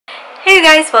Hey you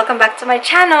guys, welcome back to my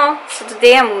channel. So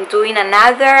today I'm doing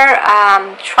another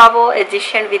travel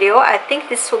edition video. I think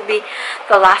this will be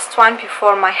the last one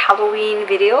before my Halloween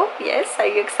video. Yes, are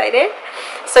you excited?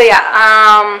 So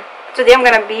yeah, today I'm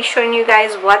gonna be showing you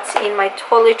guys what's in my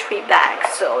toiletry bag.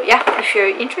 So yeah, if you're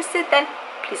interested, then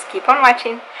please keep on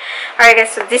watching. Alright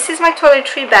guys, so this is my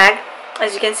toiletry bag.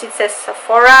 As you can see, it says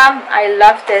Sephora. I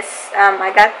love this.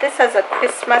 I got this as a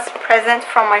Christmas present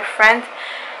from my friend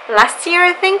last year,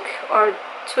 I think, or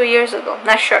 2 years ago,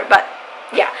 not sure, but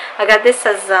yeah, I got this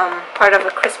as part of a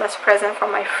Christmas present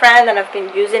from my friend, and I've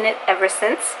been using it ever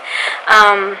since.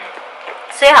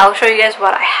 So yeah, I'll show you guys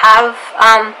what I have.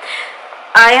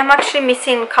 I am actually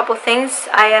missing a couple things.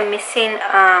 I am missing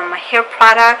my hair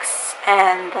products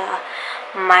and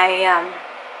my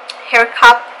hair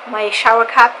cup, my shower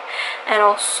cap, and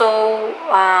also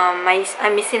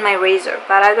I'm missing my razor.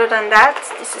 But other than that,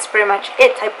 this is pretty much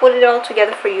it. I put it all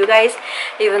together for you guys,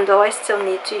 even though I still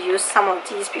need to use some of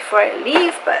these before I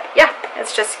leave. But yeah,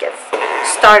 let's just get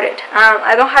started.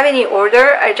 I don't have any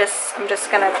order. I'm just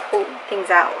gonna pull things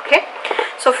out. Okay,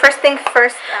 so first thing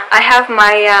first, I have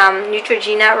my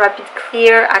Neutrogena Rapid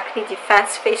Clear Acne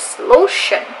Defense Face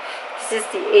Lotion. This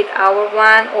is the 8-hour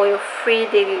one, oil-free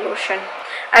daily lotion.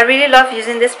 I really love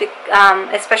using this,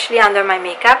 especially under my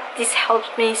makeup. This helps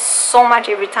me so much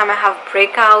every time I have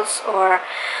breakouts or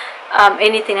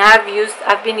anything.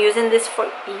 I've been using this for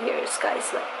years,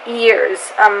 guys, like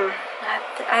years.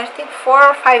 I think 4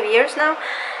 or 5 years now.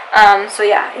 So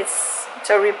yeah, it's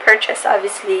a repurchase.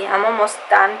 Obviously, I'm almost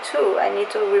done too. I need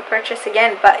to repurchase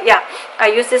again, but yeah, I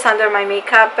use this under my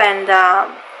makeup, and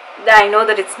I know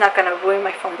that it's not gonna ruin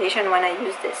my foundation when I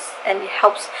use this, and it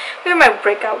helps with my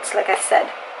breakouts, like I said.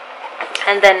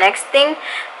 And the next thing,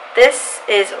 this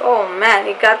is, oh man,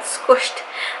 it got squished.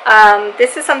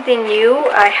 This is something new.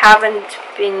 I haven't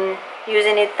been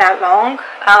using it that long.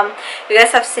 You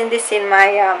guys have seen this in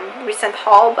my recent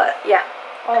haul, but yeah,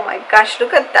 oh my gosh,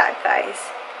 look at that,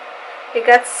 guys. It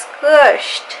got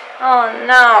squished. Oh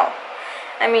no.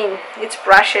 I mean, it's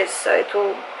brushes, so it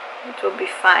will be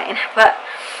fine. But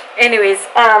anyways,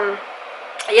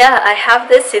 yeah, I have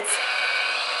this.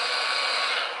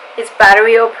 It's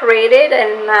battery operated,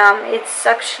 and it's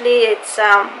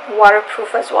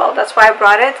waterproof as well. That's why I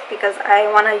brought it, because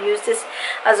I want to use this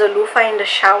as a loofah in the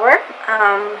shower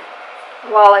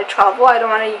while I travel. I don't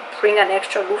want to bring an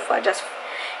extra loofah, just,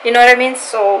 you know what I mean?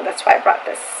 So that's why I brought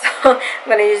this. So I'm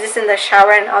going to use this in the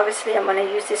shower, and obviously I'm going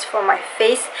to use this for my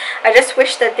face. I just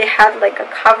wish that they had like a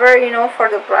cover, you know, for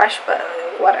the brush, but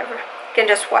whatever, you can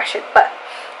just wash it. But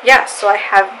yeah, so I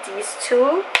have these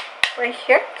two right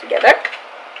here together.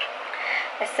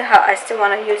 I still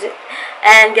want to use it.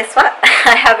 And guess what?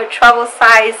 I have a travel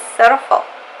size Cetaphil.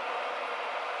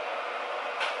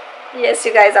 Yes,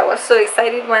 you guys, I was so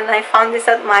excited when I found this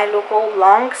at my local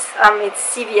Long's.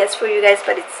 It's CVS for you guys,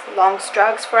 but it's Long's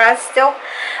Drugs for us still.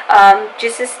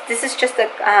 This is just a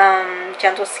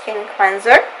gentle skin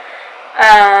cleanser.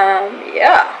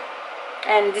 Yeah,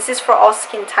 and this is for all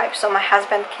skin types, so my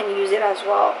husband can use it as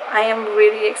well. I am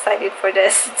really excited for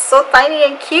this. It's so tiny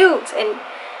and cute, and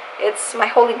it's my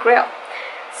holy grail.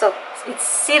 So it's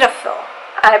Cetaphil.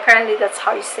 Apparently that's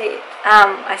how you say it.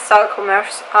 I saw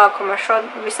a commercial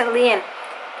recently, and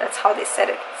that's how they said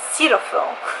it,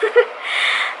 Cetaphil.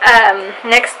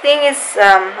 Next thing is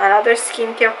another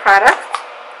skincare product.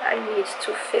 I need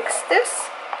to fix this.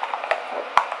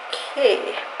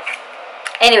 Okay.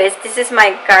 Anyways, this is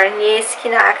my Garnier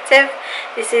Skin Active.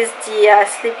 This is the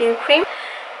sleeping cream.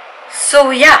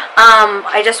 So yeah,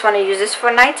 I just want to use this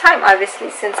for nighttime, obviously,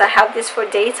 since I have this for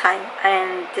daytime,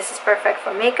 and this is perfect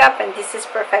for makeup, and this is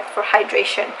perfect for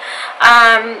hydration.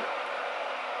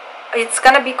 It's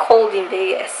gonna be cold in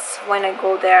Vegas when I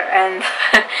go there, and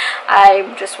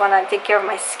I just want to take care of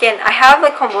my skin. I have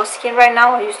like combo skin right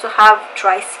now. I used to have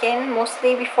dry skin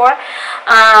mostly before,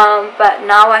 but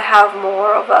now I have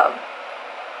more of a,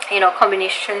 you know,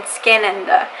 combination skin,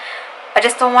 and I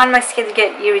just don't want my skin to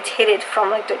get irritated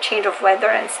from like the change of weather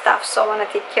and stuff, so I want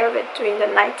to take care of it during the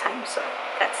nighttime. So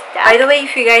that's that. By the way,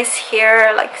 if you guys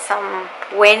hear like some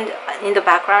wind in the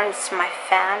background, it's my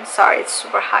fan. Sorry, it's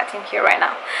super hot in here right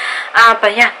now.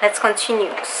 But yeah, let's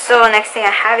continue. So next thing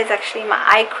I have is actually my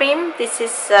eye cream. This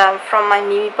is from my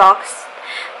Mimi box,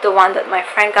 the one that my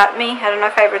friend got me. I don't know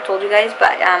if I ever told you guys,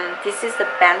 but this is the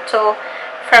Bento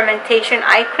Fermentation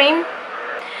Eye Cream.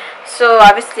 So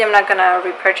obviously I'm not gonna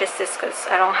repurchase this because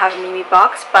I don't have Mimi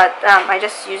box, but I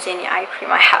just use any eye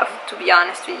cream I have, to be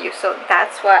honest with you. So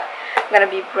that's what I'm gonna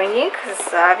be bringing, because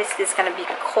obviously it's gonna be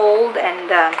cold,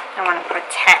 and I want to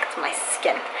protect my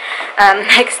skin.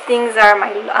 Next things are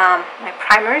my my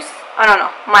primers. I don't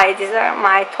know, these are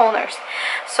my toners.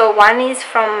 So one is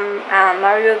from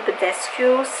Mario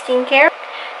Badescu Skincare.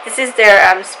 This is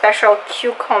their special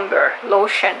cucumber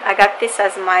lotion. I got this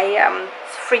as my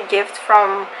free gift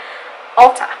from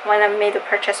Ulta when I made the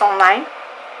purchase online.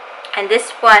 And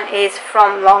this one is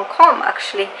from Lancome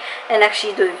actually, and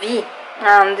actually the V.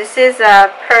 This is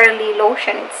a pearly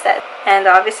lotion, it said, and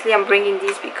obviously I'm bringing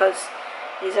these because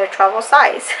these are travel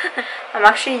size. I'm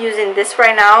actually using this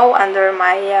right now under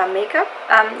my makeup.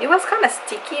 It was kind of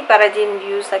sticky, but I didn't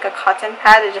use like a cotton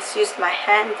pad. I just used my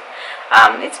hand.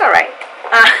 It's alright.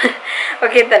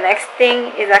 Okay, the next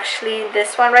thing is actually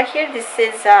this one right here. This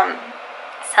is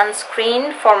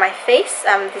sunscreen for my face.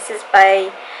 This is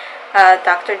by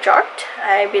Dr. Jart,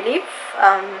 I believe.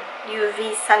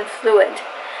 UV Sun Fluid.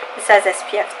 This has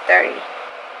SPF 30.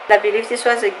 I believe this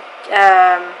was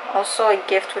also a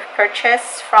gift with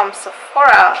purchase from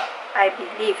Sephora, I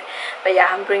believe. But yeah,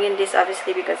 I'm bringing this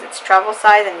obviously because it's travel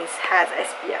size and it has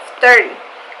SPF 30.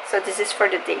 So this is for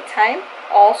the daytime.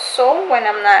 Also, when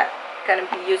I'm not gonna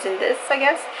be using this, I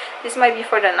guess this might be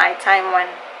for the nighttime when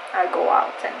I go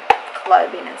out and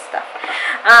clubbing and stuff.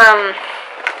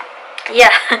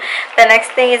 Yeah, the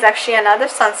next thing is actually another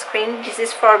sunscreen. This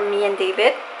is for me and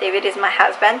David. David is my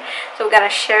husband, so we're gonna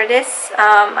share this.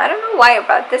 I don't know why I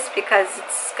brought this because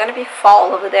it's gonna be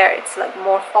fall over there. It's like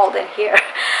more fall than here.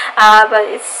 But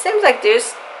it seems like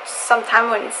there's some time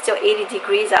when it's still 80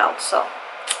 degrees out, so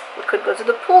we could go to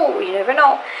the pool. You never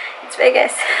know, it's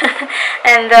Vegas.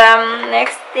 And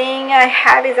next thing I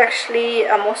have is actually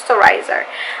a moisturizer.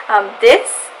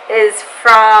 This is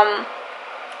from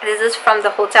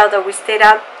the hotel that we stayed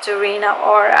at during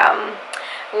our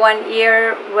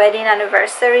 1-year wedding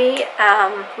anniversary.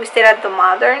 We stayed at the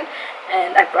Modern,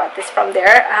 and I brought this from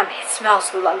there. It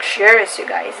smells luxurious, you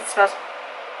guys. It smells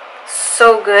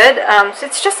so good. So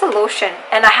it's just a lotion,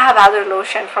 and I have other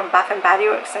lotion from Bath and Body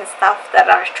Works and stuff that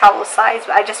are travel size,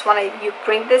 but I just wanted you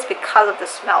bring this because of the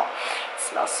smell. It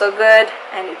smells so good,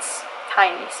 and it's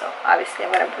tiny, so obviously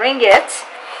I'm gonna bring it.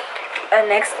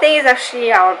 Next thing is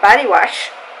actually our body wash.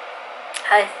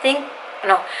 I think,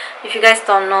 no, if you guys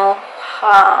don't know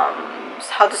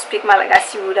how to speak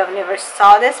Malagasy, you would have never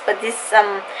saw this, but this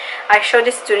I showed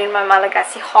this during my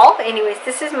Malagasy haul. Anyways,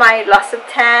 this is my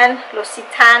L'Occitane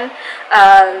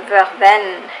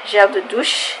Verveine Gel de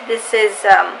Douche. This is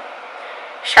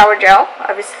shower gel,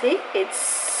 obviously.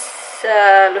 It's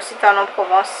L'Occitane en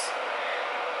Provence.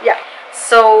 Yeah,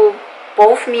 so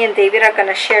both me and David are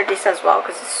gonna share this as well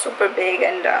because it's super big,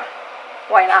 and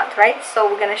why not, right? So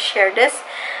we're gonna share this.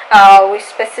 We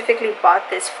specifically bought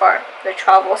this for the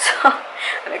travel, so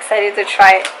I'm excited to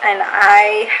try it. And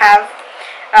I have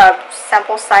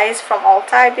sample size from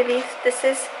Ulta, I believe this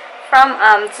is from.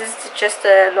 This is just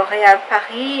the L'Oréal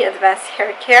Paris Advanced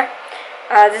Hair Care.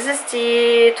 This is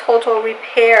the Total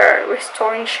Repair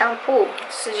Restoring Shampoo.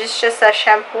 So it's just a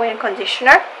shampoo and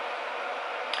conditioner.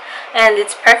 And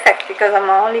it's perfect because I'm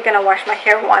only gonna wash my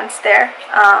hair once there,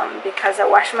 because I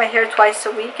wash my hair twice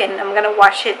a week, and I'm gonna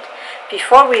wash it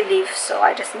before we leave, so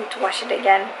I just need to wash it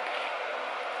again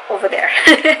over there.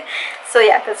 So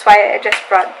yeah, that's why I just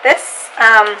brought this.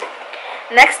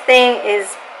 Next thing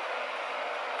is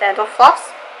dental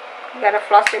floss. You gotta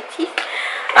floss your teeth.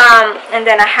 And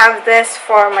then I have this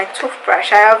for my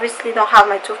toothbrush. I obviously don't have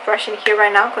my toothbrush in here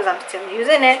right now because I'm still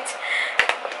using it.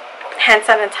 Hand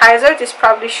sanitizer. This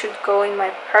probably should go in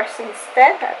my purse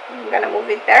instead. I'm gonna move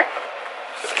it there.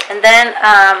 And then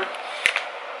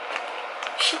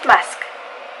sheet mask.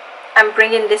 I'm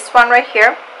bringing this one right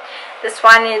here. This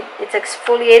one, it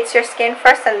exfoliates your skin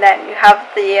first, and then you have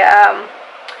the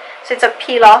so it's a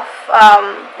peel off.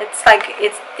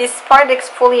 It's this part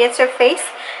exfoliates your face,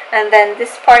 and then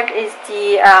this part is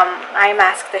the eye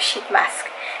mask, the sheet mask.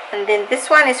 And then this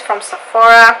one is from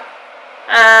Sephora.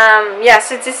 Yeah,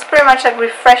 so this pretty much like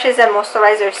refreshes and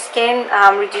moisturizes your skin,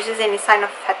 reduces any sign of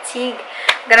fatigue.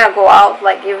 I'm gonna go out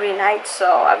like every night,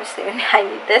 so obviously I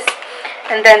need this.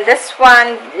 And then this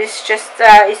one is just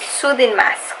it's soothing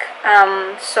mask.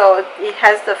 So it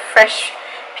has the fresh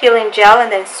peeling gel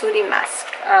and then soothing mask.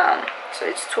 So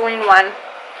it's 2-in-1,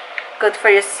 good for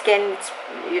your skin. It's,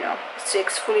 you know, it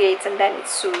exfoliates and then it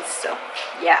soothes. So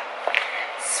yeah.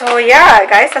 So yeah,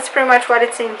 guys, that's pretty much what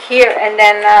it's in here. And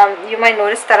then you might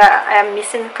notice that I am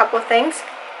missing a couple of things.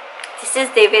 This is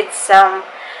David's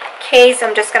case.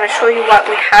 I'm just gonna show you what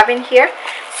we have in here.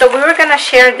 So we were gonna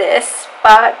share this,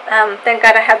 but thank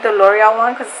God I have the L'Oreal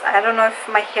one because I don't know if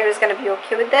my hair is gonna be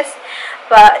okay with this.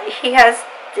 But he has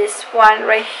this one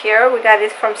right here. We got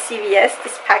it from CVS,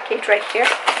 this package right here.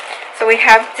 So we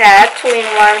have that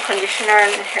 2-in-1 conditioner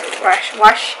and hair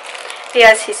wash. He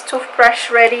has his toothbrush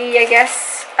ready, I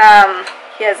guess.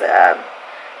 He he has a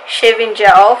shaving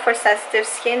gel for sensitive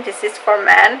skin. This is for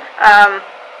men. I'm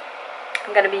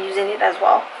gonna be using it as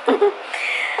well.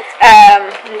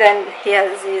 And then he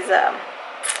has his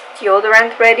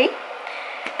deodorant ready.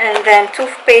 And then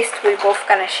toothpaste, we're both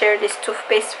gonna share this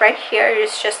toothpaste right here.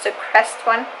 It's just a Crest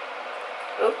one.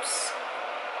 Oops.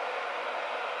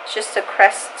 It's just a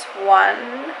Crest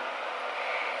one.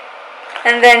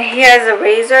 And then he has a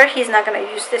razor. He's not gonna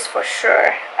use this for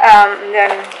sure.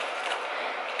 Then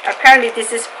apparently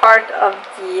this is part of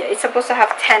the, it's supposed to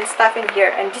have 10 stuff in here,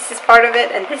 and this is part of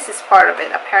it, and this is part of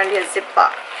it. Apparently a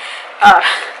Ziploc.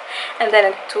 And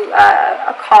then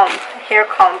a comb, hair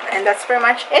comb, and that's pretty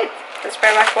much it. That's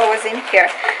pretty much what was in here.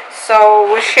 So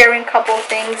we're sharing a couple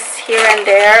things here and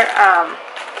there.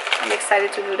 I'm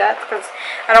excited to do that because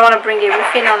I don't want to bring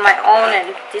everything on my own,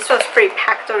 and this was pretty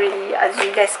packed already, as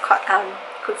you guys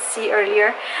could see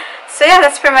earlier. So yeah,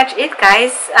 that's pretty much it,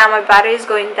 guys. My battery is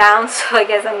going down, so I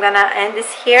guess I'm gonna end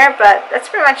this here, but that's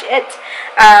pretty much it.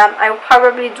 I will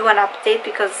probably do an update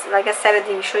because, like I said, I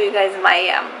didn't show you guys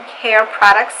my hair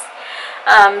products.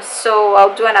 So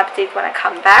I'll do an update when I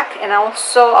come back, and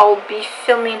also I'll be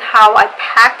filming how I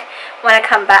pack when I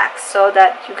come back, so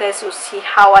that you guys will see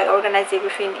how I organize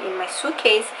everything in my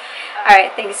suitcase.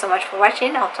 Alright, thank you so much for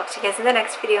watching. I'll talk to you guys in the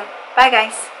next video. Bye,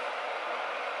 guys.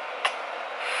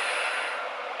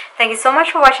 Thank you so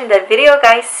much for watching that video,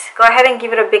 guys. Go ahead and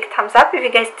give it a big thumbs up if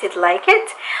you guys did like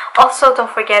it. Also, don't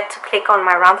forget to click on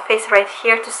my round face right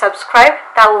here to subscribe.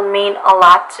 That will mean a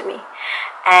lot to me.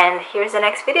 And here's the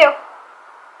next video.